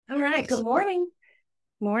right. Good morning.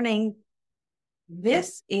 Morning.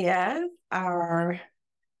 This is our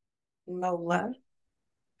Lola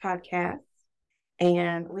podcast,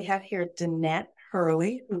 and we have here Danette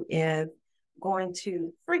Hurley, who is going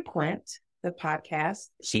to frequent the podcast.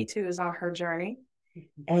 She too is on her journey,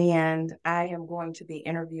 and I am going to be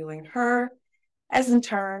interviewing her. As in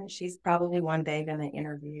turn, she's probably one day going to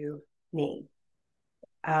interview me.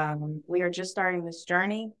 We are just starting this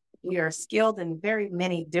journey. We are skilled in very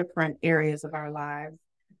many different areas of our lives.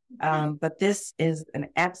 But this is an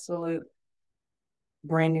absolute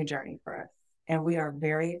brand new journey for us. And we are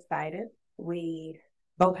very excited. We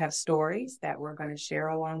both have stories that we're going to share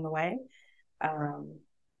along the way.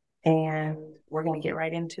 And we're going to get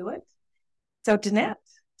right into it. So, Danette,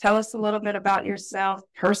 tell us a little bit about yourself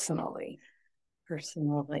personally.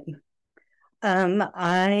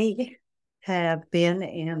 I have been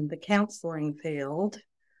in the counseling field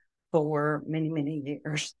for many, many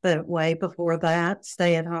years, but way before that,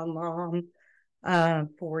 stay-at-home mom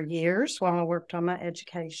for years while I worked on my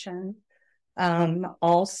education.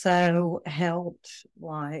 Also helped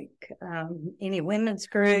any women's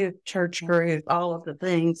group, church group, all of the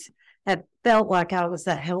things. Have felt like I was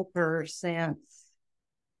a helper since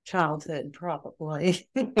childhood, probably.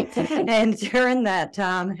 And during that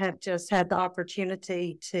time, have just had the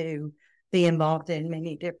opportunity to be involved in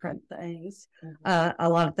many different things. A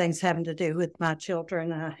lot of things having to do with my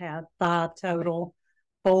children. I had 5 total,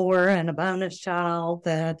 4 and a bonus child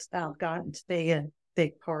that I've gotten to be a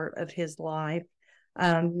big part of his life.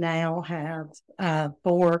 Now have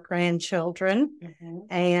 4 grandchildren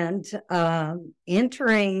and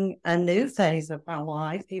entering a new phase of my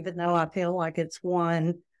life, even though I feel like it's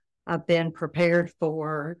one I've been prepared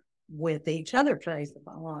for with each other phase of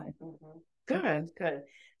my life. Good.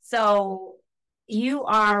 So you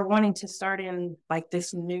are wanting to start in like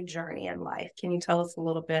this new journey in life. Can you tell us a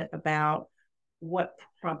little bit about what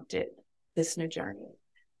prompted this new journey?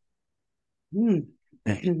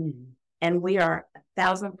 And we are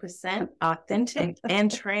 1,000% authentic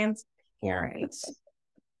and transparent.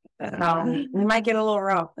 We might get a little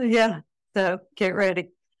raw. Yeah, so get ready.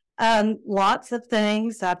 Lots of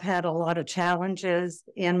things. I've had a lot of challenges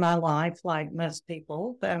in my life, like most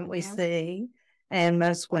people that we see, and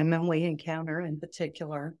most women we encounter in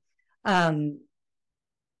particular. I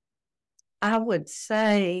would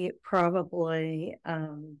say probably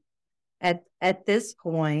at this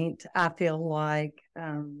point, I feel like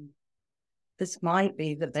this might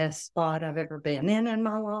be the best spot I've ever been in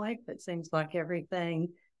my life. It seems like everything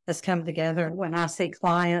has come together. When I see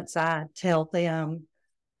clients, I tell them,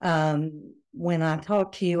 when I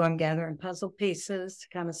talk to you, I'm gathering puzzle pieces to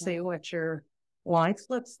kind of see what your life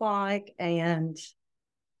looks like. And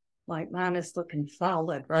like mine is looking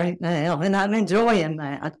solid right now. And I'm enjoying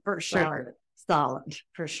that for sure. Solid,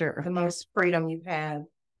 for sure. The most freedom you've had.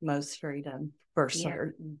 Most freedom, for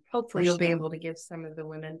sure. Hopefully you'll be able to give some of the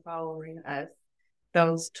women following us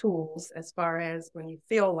those tools as far as when you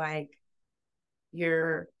feel like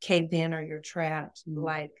you're caved in or you're trapped,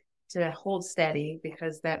 like to hold steady,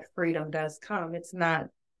 because that freedom does come. It's not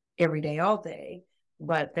every day, all day,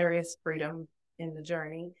 but there is freedom in the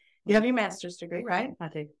journey. You have your master's degree, right? I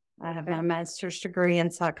do. I have my master's degree in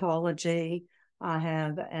psychology. I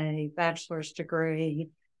have a bachelor's degree.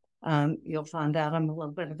 You'll find out I'm a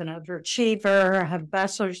little bit of an overachiever. I have a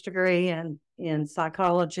bachelor's degree in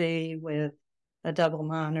psychology with a double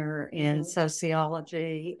minor in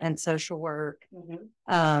sociology and social work.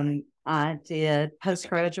 I did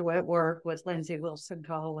postgraduate work with Lindsay Wilson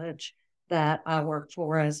College that I work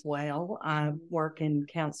for as well. I work in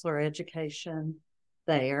counselor education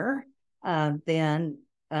there. Then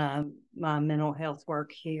my mental health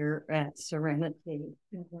work here at Serenity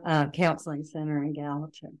Counseling Center in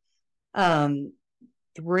Gallatin.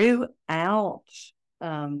 Throughout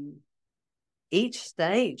each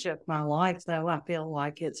stage of my life, though, I feel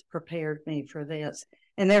like it's prepared me for this.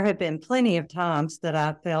 And there have been plenty of times that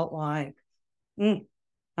I felt like,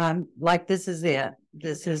 I'm like, this is it.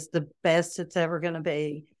 This is the best it's ever going to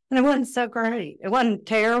be. And it wasn't so great. It wasn't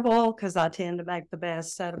terrible because I tend to make the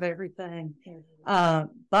best out of everything.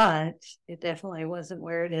 But it definitely wasn't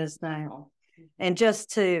where it is now. And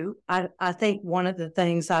I think one of the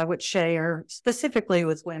things I would share specifically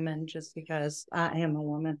with women, just because I am a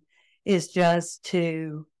woman, is just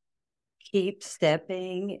to keep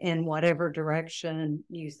stepping in whatever direction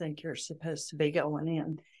you think you're supposed to be going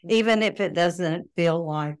in, even if it doesn't feel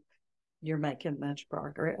like you're making much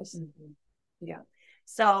progress. Yeah.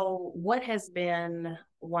 So what has been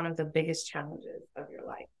one of the biggest challenges of your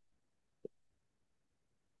life?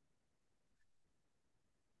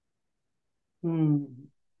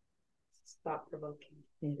 Thought-provoking.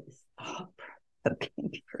 It is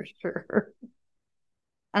thought-provoking for sure.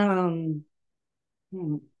 Hmm.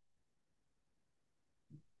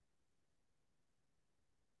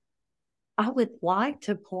 I would like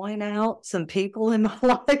to point out some people in my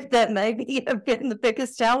life that maybe have been the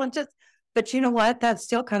biggest challenges, but you know what? That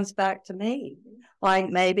still comes back to me. Like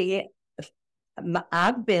maybe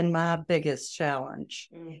I've been my biggest challenge,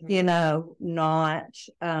 not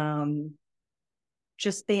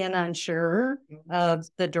just being unsure of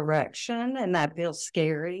the direction, and that feels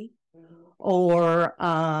scary, or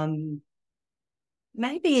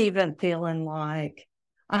maybe even feeling like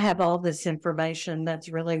I have all this information that's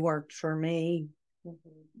really worked for me,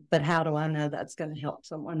 but how do I know that's going to help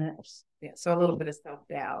someone else? Yeah, so a little bit of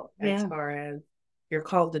self-doubt as far as you're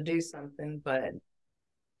called to do something, but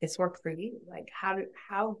it's worked for you. Like,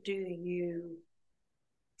 how do you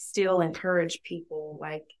still encourage people,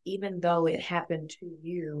 like, even though it happened to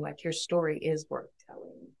you, like, your story is worth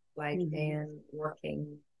telling, like, and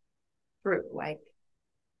working through. Like,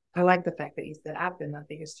 I like the fact that you said I've been my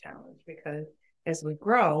biggest challenge, because as we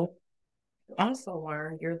grow, you also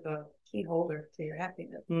learn you're the key holder to your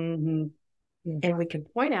happiness. And we can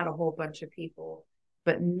point out a whole bunch of people,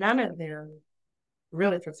 but none of them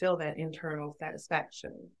really fulfill that internal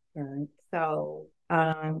satisfaction. Right. So,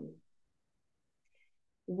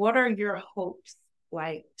 what are your hopes,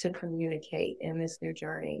 like, to communicate in this new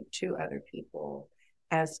journey to other people,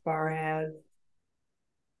 as far as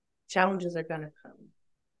challenges are going to come?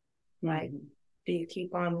 Like, do you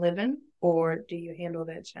keep on living, or do you handle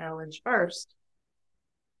that challenge first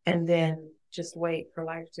and then just wait for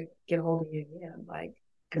life to get a hold of you again? Like,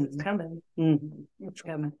 because it's coming. It's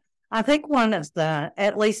coming. I think one is that,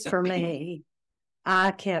 at least for me,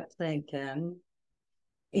 I kept thinking,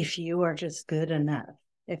 if you are just good enough,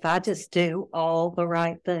 if I just do all the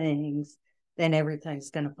right things, then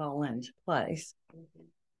everything's going to fall into place.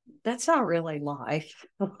 That's not really life.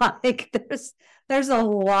 Like, there's a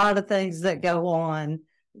lot of things that go on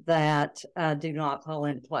that do not fall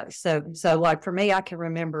into place. So like for me, I can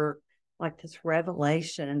remember like this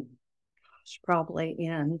revelation, probably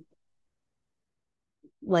in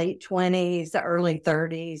late 20s, early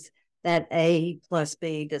 30s, that A plus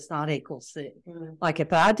B does not equal C. Like,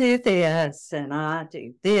 if I do this and I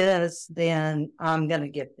do this, then I'm going to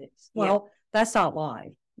get this. Well, that's not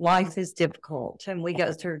life. Life is difficult, and we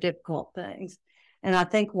go through difficult things. And I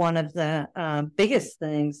think one of the biggest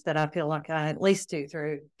things that I feel like I at least do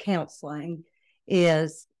through counseling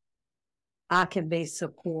is I can be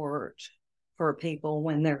support for people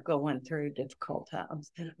when they're going through difficult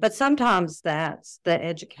times. But sometimes that's the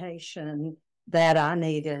education that I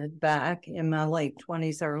needed back in my late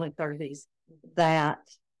 20s, early 30s, that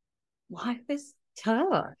life is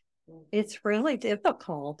tough. It's really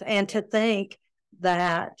difficult. And to think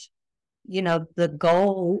that, the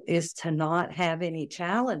goal is to not have any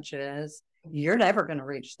challenges, you're never going to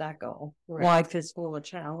reach that goal. Right. Life is full of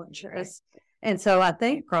challenges. Right. And so I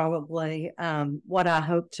think probably what I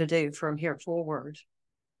hope to do from here forward,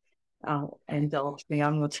 indulge me,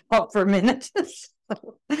 I'm going to talk for a minute,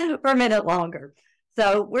 for a minute longer.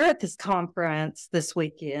 So we're at this conference this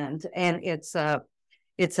weekend, and it's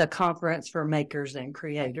a conference for makers and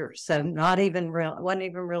creators. So wasn't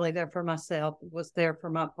even really there for myself, was there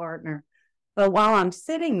for my partner. But while I'm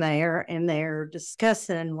sitting there and they're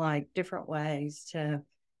discussing like different ways to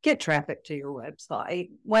get traffic to your website,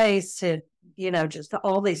 ways to, just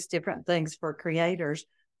all these different things for creators,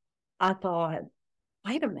 I thought,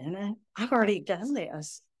 wait a minute, I've already done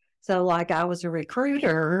this. So like I was a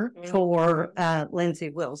recruiter for Lindsay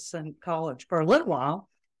Wilson College for a little while.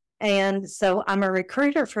 And so I'm a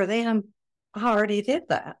recruiter for them. I already did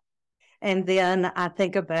that. And then I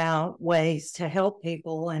think about ways to help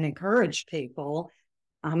people and encourage people.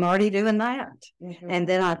 I'm already doing that. And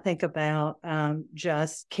then I think about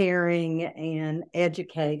just caring and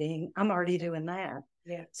educating. I'm already doing that.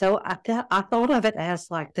 Yeah. So I thought of it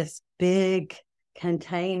as like this big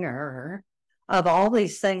container of all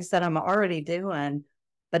these things that I'm already doing,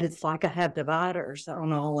 but it's like I have dividers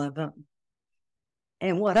on all of them.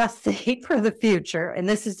 And what I see for the future, and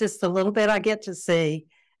this is just a little bit I get to see,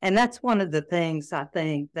 and that's one of the things I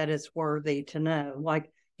think that is worthy to know.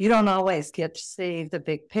 Like, you don't always get to see the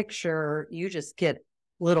big picture. You just get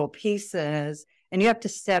little pieces, and you have to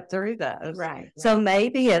step through those. Right. So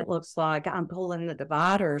maybe it looks like I'm pulling the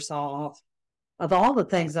dividers off of all the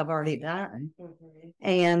things I've already done,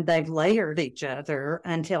 and they've layered each other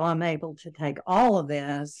until I'm able to take all of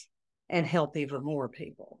this and help even more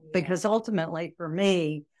people. Because ultimately for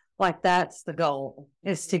me, like, that's the goal,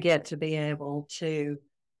 is to get to be able to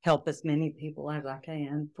help as many people as I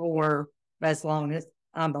can for as long as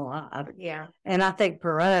I'm alive. Yeah. And I think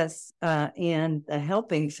for us in the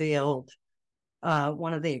helping field,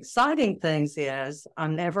 one of the exciting things is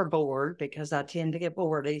I'm never bored because I tend to get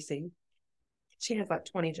bored easy. She has like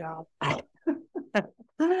 20 jobs.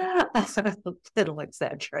 That's a little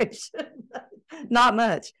exaggeration, not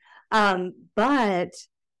much. But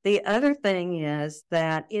the other thing is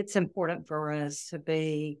that it's important for us to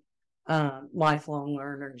be lifelong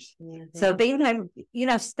learners. Mm-hmm. So being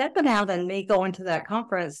able, stepping out and me going to that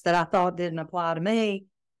conference that I thought didn't apply to me,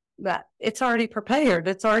 but it's already prepared.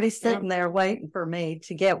 It's already sitting there waiting for me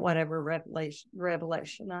to get whatever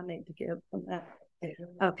revelation I need to give from that.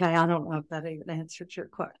 Okay, I don't know if that even answered your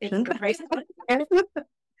question.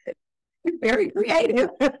 Very creative.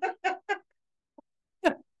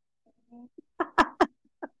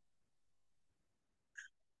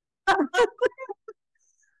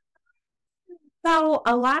 So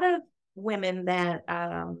a lot of women that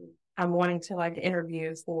I'm wanting to like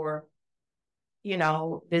interview for,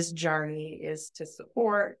 this journey is to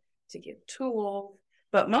support, to give tools,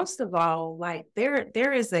 but most of all, like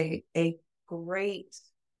there is a great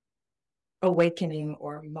awakening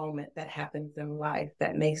or moment that happens in life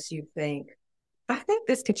that makes you think, I think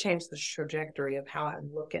this could change the trajectory of how I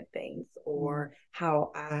look at things or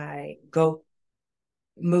how I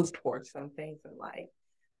move towards some things in life.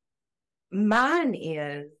 Mine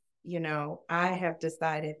is, I have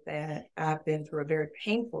decided that I've been through a very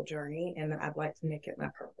painful journey and I'd like to make it my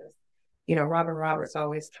purpose. Robin Roberts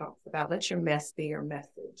always talks about let your mess be your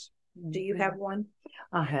message. Do you have one?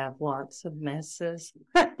 I have lots of messes.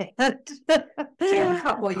 A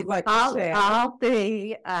couple you'd like to share. I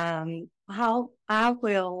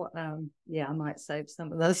might save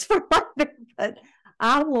some of those for later, but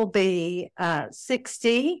I will be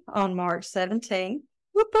 60 on March 17th.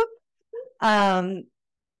 Whoop, whoop.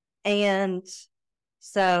 And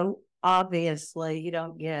so obviously you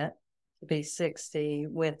don't get to be 60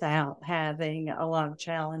 without having a lot of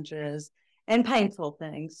challenges and painful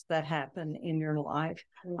things that happen in your life.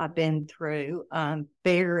 Mm-hmm. I've been through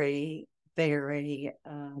very, very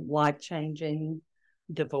life-changing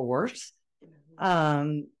divorce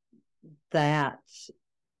that,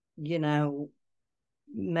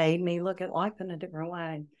 made me look at life in a different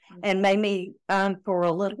way and made me, for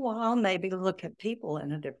a little while, maybe look at people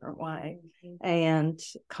in a different way and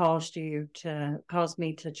caused me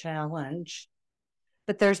to challenge.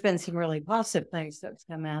 But there's been some really positive things that's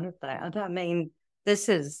come out of that. I mean, this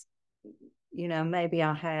is, maybe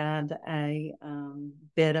I had a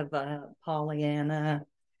bit of a Pollyanna,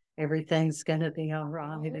 everything's going to be all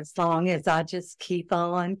right as long as I just keep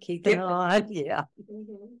on keeping on. Yeah,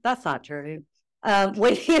 that's not true. It's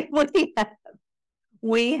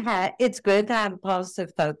good to have a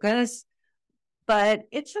positive focus, but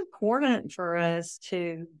it's important for us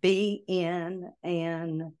to be in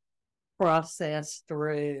and process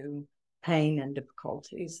through pain and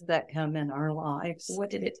difficulties that come in our lives. What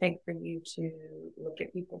did it take for you to look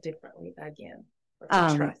at people differently again? Or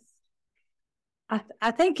to trust? I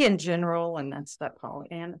think in general, and that's that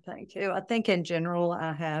Pollyanna thing too, I think in general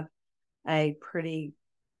I have a pretty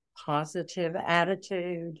positive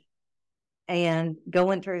attitude. And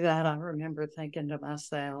going through that, I remember thinking to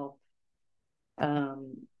myself, I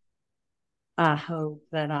hope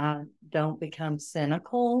that I don't become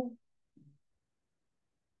cynical.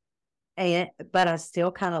 But I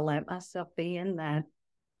still kind of let myself be in that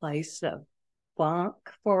place of funk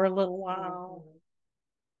for a little while.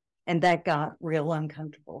 And that got real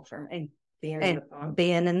uncomfortable for me. Being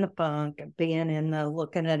in the funk, being in the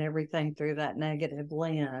looking at everything through that negative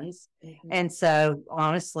lens. Mm-hmm. And so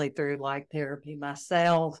honestly, through like therapy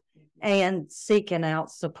myself and seeking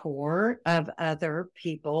out support of other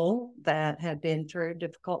people that had been through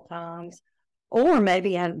difficult times, or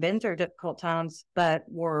maybe hadn't been through difficult times, but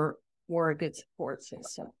were a good support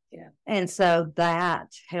system. Yeah. And so that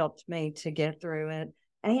helped me to get through it.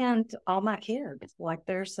 And all my kids, like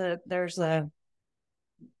there's a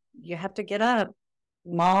you have to get up.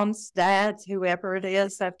 Moms, dads, whoever it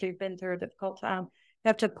is, after you've been through a difficult time, you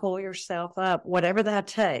have to pull yourself up, whatever that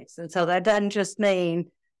takes. And so that doesn't just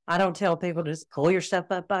mean, I don't tell people just pull yourself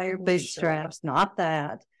up by your bootstraps, not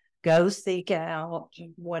that. Go seek out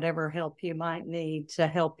whatever help you might need to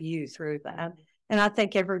help you through that. And I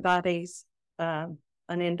think everybody's an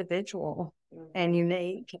individual and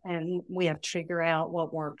unique, and we have to figure out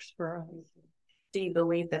what works for us. Do you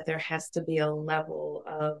believe that there has to be a level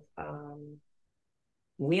of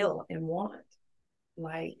will and want?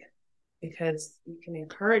 Like, because you can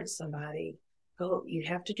encourage somebody, go, you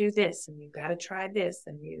have to do this and you got to try this.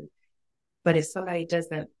 But if somebody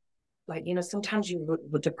doesn't like, sometimes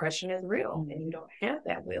depression is real and you don't have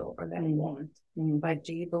that will or that want. Like,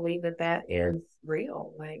 do you believe that is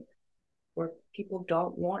real? Like, where people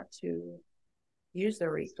don't want to use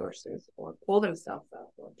their resources or pull themselves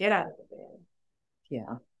up or get out of the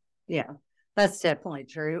bed? Yeah, that's definitely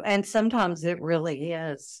true. And sometimes it really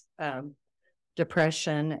is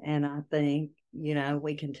depression. And I think,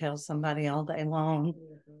 we can tell somebody all day long,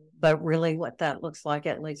 but really what that looks like,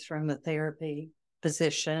 at least from the therapy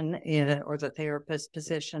position or the therapist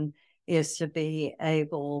position, is to be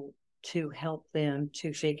able to help them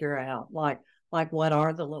to figure out, like what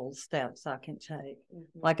are the little steps I can take?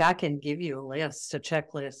 Like, I can give you a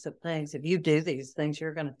checklist of things. If you do these things,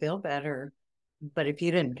 you're going to feel better. But if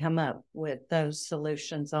you didn't come up with those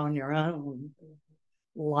solutions on your own,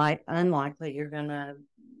 unlikely you're going to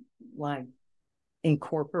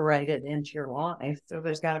incorporate it into your life. So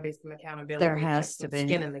there's got to be some accountability. There has to be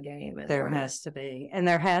skin in the game. There has to be. And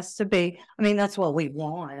there has to be. I mean, that's what we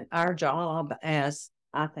want. Our job as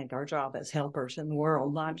helpers in the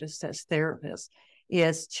world, not just as therapists,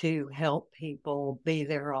 is to help people be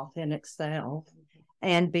their authentic self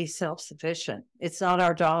and be self-sufficient. It's not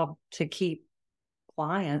our job to keep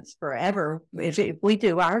clients forever. If we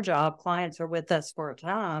do our job, clients are with us for a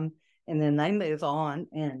time and then they move on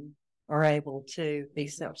and are able to be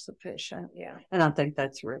self-sufficient. Yeah. And I think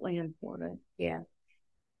that's really important. Yeah.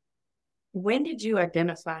 When did you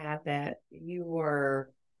identify that you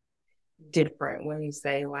were different, when you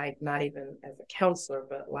say, like, not even as a counselor,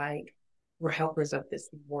 but like, we're helpers of this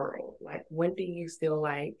world? Like, when do you feel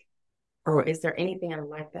like, or is there anything in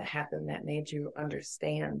life that happened that made you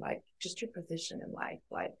understand, like, just your position in life?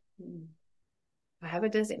 Like, I have a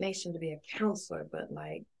designation to be a counselor, but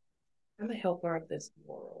like, I'm a helper of this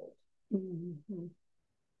world.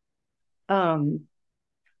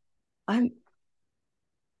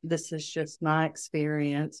 This is just my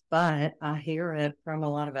experience, but I hear it from a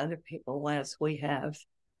lot of other people as we have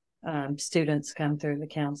students come through the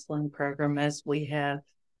counseling program, as we have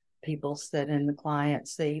people sit in the client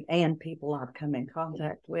seat, and people I've come in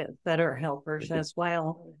contact with that are helpers as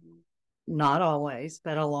well. Not always,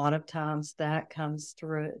 but a lot of times that comes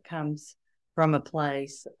from a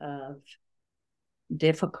place of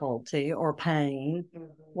difficulty or pain,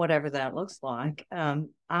 whatever that looks like.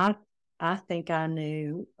 I think I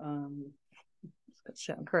knew, it's going to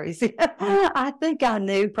sound crazy. I think I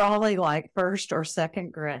knew probably like first or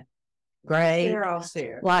second grade. They're all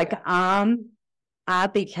serious. Like, I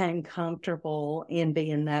became comfortable in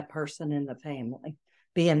being that person in the family,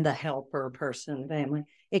 being the helper person in the family.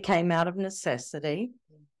 It came out of necessity.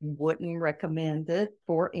 Wouldn't recommend it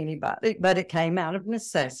for anybody, but it came out of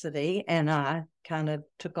necessity, and I kind of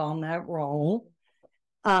took on that role.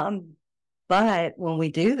 But when we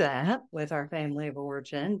do that with our family of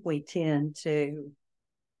origin, we tend to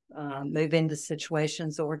move into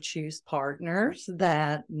situations or choose partners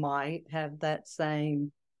that might have that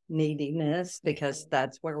same neediness, because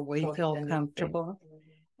that's where we feel comfortable.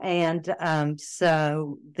 And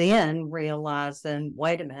so then realizing,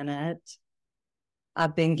 wait a minute,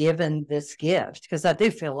 I've been given this gift, because I do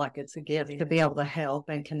feel like it's a gift to be able to help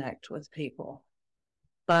and connect with people.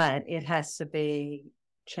 But it has to be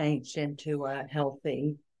changed into a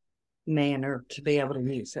healthy manner to be able to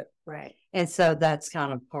use it. Right. And so that's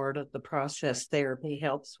kind of part of the process. Therapy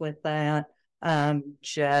helps with that.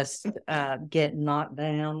 Just getting knocked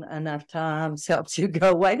down enough times helps you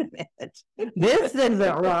go, wait a minute, this isn't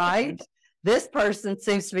right. This person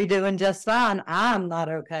seems to be doing just fine. I'm not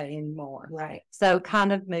okay anymore. Right. So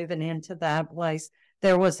kind of moving into that place.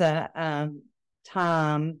 There was a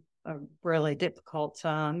time, a really difficult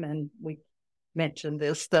time, and we mentioned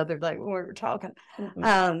this the other day when we were talking,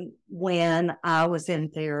 when I was in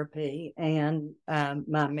therapy, and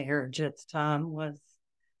my marriage at the time was,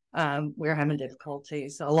 we were having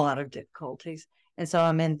difficulties, a lot of difficulties. And so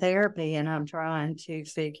I'm in therapy and I'm trying to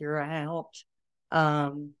figure out,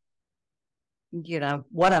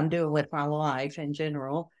 what I'm doing with my life in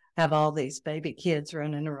general. Have all these baby kids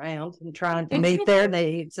running around and trying to meet their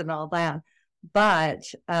needs and all that. But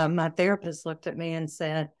my therapist looked at me and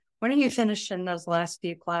said, when are you finishing those last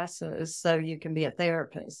few classes so you can be a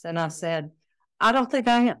therapist? And I said, I don't think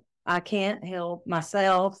I am. I can't help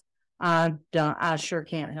myself. I sure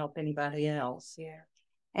can't help anybody else. Yeah.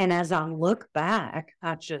 And as I look back,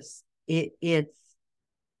 it's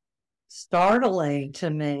startling to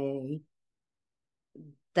me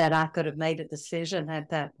that I could have made a decision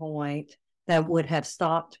at that point that would have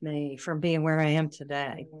stopped me from being where I am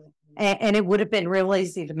today. And it would have been real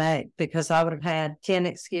easy to make, because I would have had 10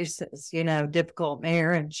 excuses, difficult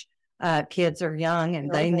marriage, kids are young and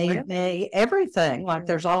they need me, everything. Like,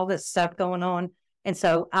 there's all this stuff going on. And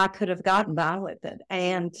so I could have gotten by with it.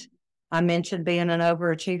 And I mentioned being an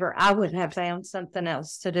overachiever. I would have found something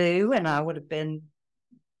else to do, and I would have been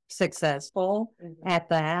successful at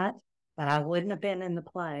that, but I wouldn't have been in the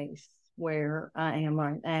place where I am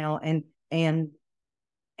right now. And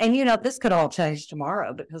this could all change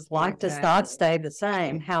tomorrow, because life does not stay the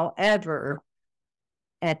same. However,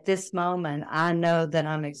 at this moment, I know that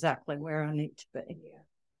I'm exactly where I need to be. Yeah.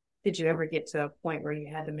 Did you ever get to a point where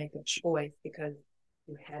you had to make a choice because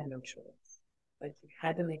you had no choice? Like, you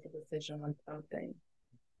had to make a decision on something.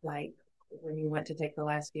 Like, when you went to take the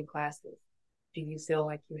last few classes, do you feel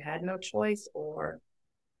like you had no choice, or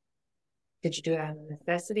did you do it out of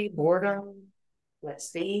necessity, boredom? Let's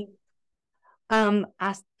see.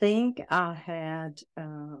 I think I had,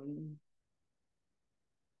 I'm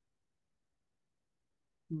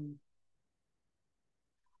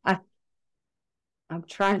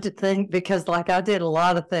trying to think, because like I did a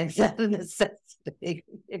lot of things out of necessity.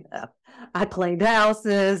 I cleaned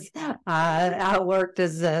houses. I worked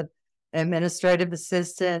as a administrative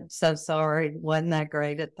assistant. So sorry, wasn't that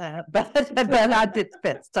great at that, but I did the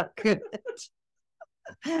best I could.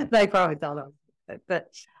 They probably thought I was good, but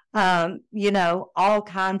all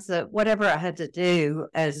kinds of whatever I had to do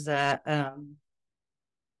as a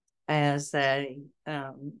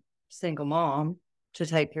single mom to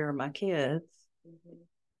take care of my kids.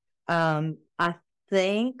 I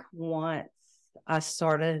think once I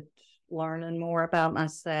started learning more about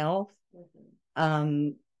myself,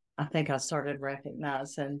 I think I started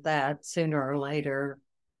recognizing that sooner or later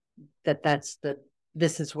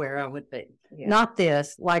this is where I would be. Yeah. Not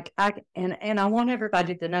this, like I want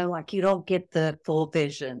everybody to know, like, you don't get the full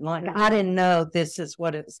vision. Like, I didn't know this is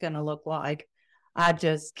what it was going to look like. I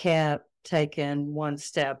just kept taking one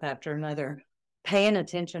step after another, paying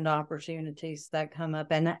attention to opportunities that come up.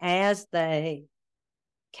 And as they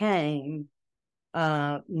came,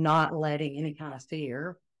 not letting any kind of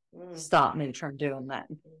fear stop me from doing that.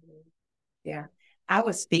 Yeah. I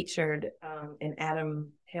was featured in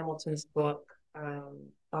Adam Hamilton's book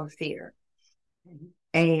on fear.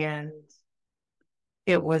 And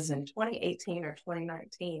it was in 2018 or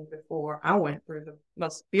 2019 before I went through the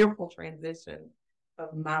most fearful transition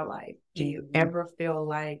of my life. Do you ever feel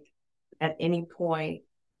like at any point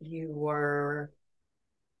you were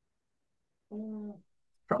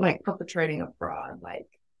like perpetrating a fraud? Like,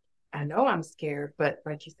 I know I'm scared, but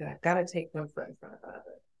like you said, I've got to take them in front of others.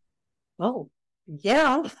 Oh,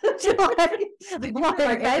 yeah. Maybe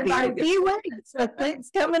a few weeks, but things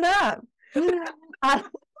coming up. I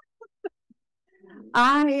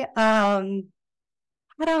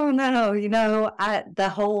don't know. The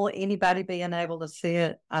whole anybody being able to see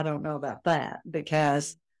it, I don't know about that,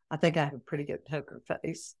 because I think I have a pretty good poker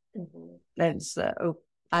face. And so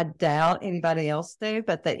I doubt anybody else do,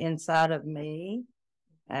 but the inside of me,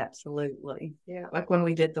 absolutely. Yeah. Like when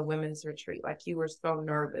we did the women's retreat, like you were so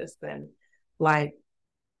nervous, and like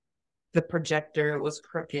the projector was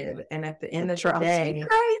crooked. And at the end of the day,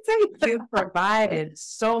 you provided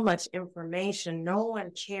so much information. No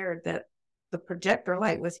one cared that the projector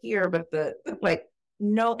light was here, but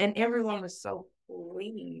and everyone was so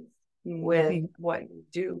pleased with what you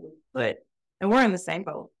do. And we're in the same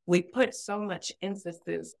boat. We put so much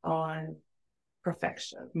emphasis on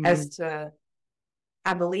perfection as to,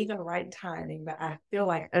 I believe in right timing, but I feel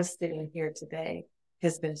like us sitting here today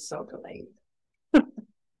has been so delayed.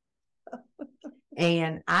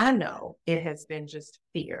 And I know it has been just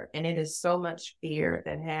fear, and it is so much fear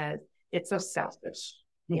it's so selfish.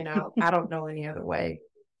 I don't know any other way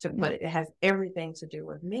but it has everything to do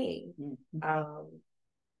with me.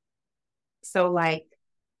 So like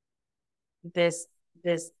this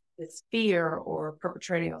fear or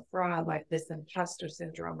perpetrating a fraud, like this imposter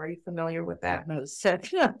syndrome. Are you familiar with that? Most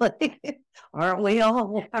definitely. Aren't we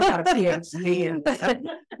all? I got a PhD.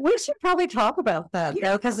 We should probably talk about that,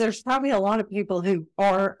 though, because there's probably a lot of people who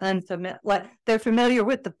are unfamiliar. Like, they're familiar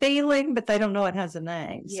with the feeling, but they don't know it has a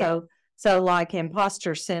name. Yeah. So like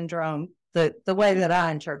imposter syndrome, the way that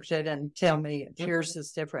I interpret it, and tell me if yours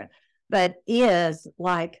is different, but is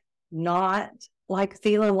like not like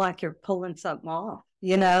feeling like you're pulling something off.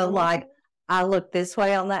 Like, I look this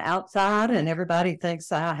way on the outside and everybody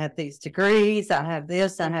thinks I have these degrees, I have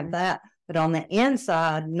this, I have that, but on the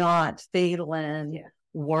inside, not feeling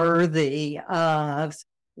worthy of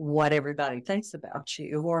what everybody thinks about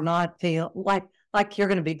you, or not feel like you're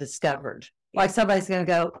going to be discovered. Like somebody's going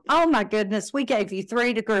to go, oh my goodness, we gave you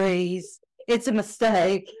 3 degrees. It's a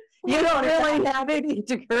mistake. You don't really have any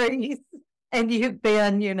degrees, and you've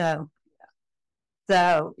been,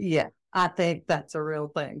 So, yeah. I think that's a real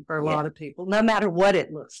thing for a lot of people, no matter what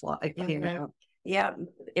it looks like. Yeah,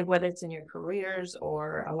 whether it's in your careers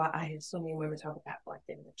or a lot, I hear so many women talk about like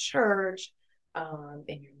in the church, in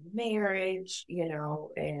your marriage, you know,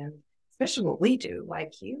 and especially what we do.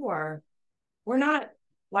 Like we're not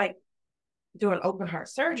like doing open heart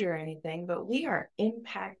surgery or anything, but we are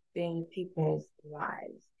impacting people's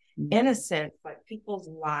lives. In a sense, like people's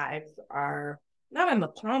lives are not in the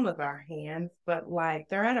palm of our hands, but like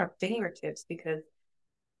they're at our fingertips because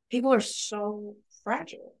people are so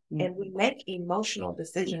fragile and we make emotional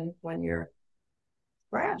decisions when you're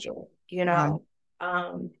fragile, you know?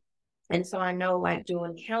 And so I know like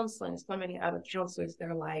doing counseling, so many other counselors,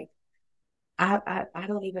 they're like, I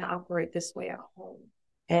don't even operate this way at home.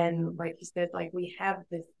 And like you said, like we have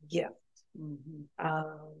this gift.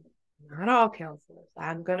 Not all counselors.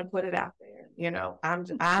 I'm gonna put it out there. You know, I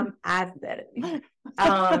said it.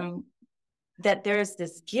 That there's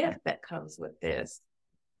this gift that comes with this,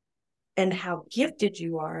 and how gifted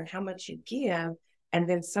you are, and how much you give. And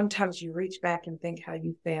then sometimes you reach back and think how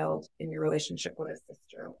you failed in your relationship with a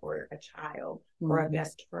sister or a child or a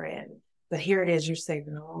best friend. But here it is, you're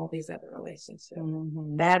saving all these other relationships.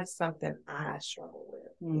 That's something I struggle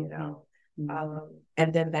with, you know.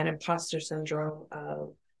 And then that imposter syndrome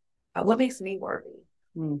of what makes me worthy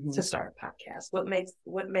to start a podcast? Why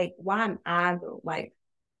am I like,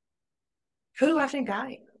 who do I think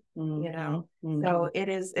I am? You know? So it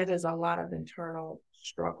is a lot of internal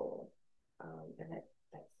struggle. And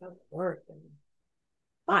that's self-worth.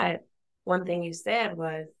 But one thing you said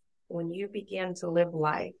was when you begin to live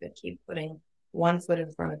life and keep putting one foot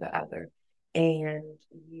in front of the other and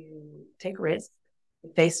you take risks,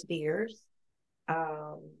 face fears,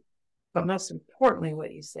 but most importantly,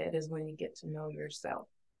 what you said is when you get to know yourself.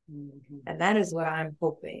 And that is what I'm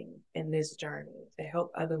hoping in this journey, to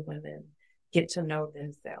help other women get to know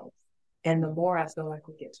themselves. And the more I feel like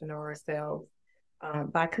we get to know ourselves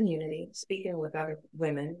by community, speaking with other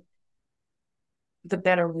women, the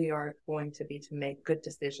better we are going to be to make good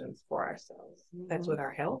decisions for ourselves. That's with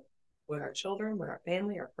our health, with our children, with our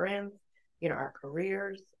family, our friends, you know, our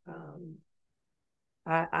careers.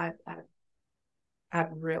 I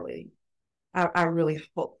really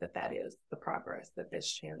hope that is the progress that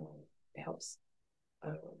this channel helps.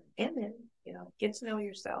 And then, you know, get to know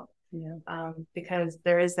yourself. Because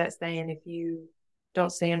there is that saying, if you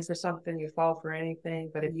don't stand for something, you fall for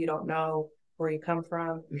anything. But if you don't know where you come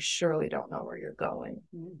from, you surely don't know where you're going.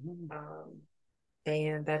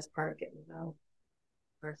 And that's part of getting to know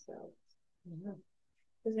ourselves.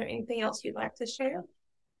 Is there anything else you'd like to share?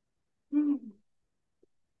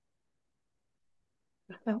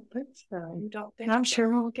 I don't think so. You don't think I'm so?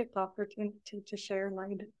 sure we'll get the opportunity to share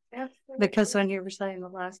later. Absolutely. Because when you were saying the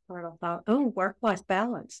last part, I thought, oh, work-life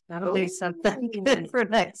balance. That'll be something good for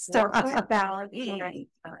next time. Work-life balance.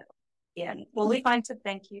 Yeah. Well, we'd like to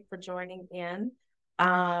thank you for joining in.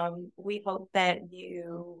 We hope that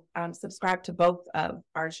you subscribe to both of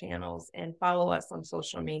our channels and follow us on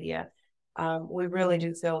social media. We really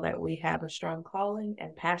do feel that we have a strong calling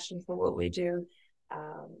and passion for what we do.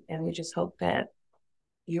 And we just hope that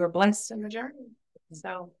you are blessed in the journey.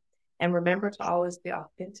 So, and remember to always be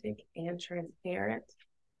authentic and transparent.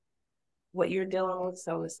 What you're dealing with,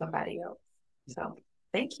 so is somebody else. So,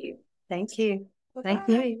 thank you. Thank you. Bye-bye.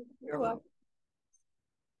 Thank you. You're welcome.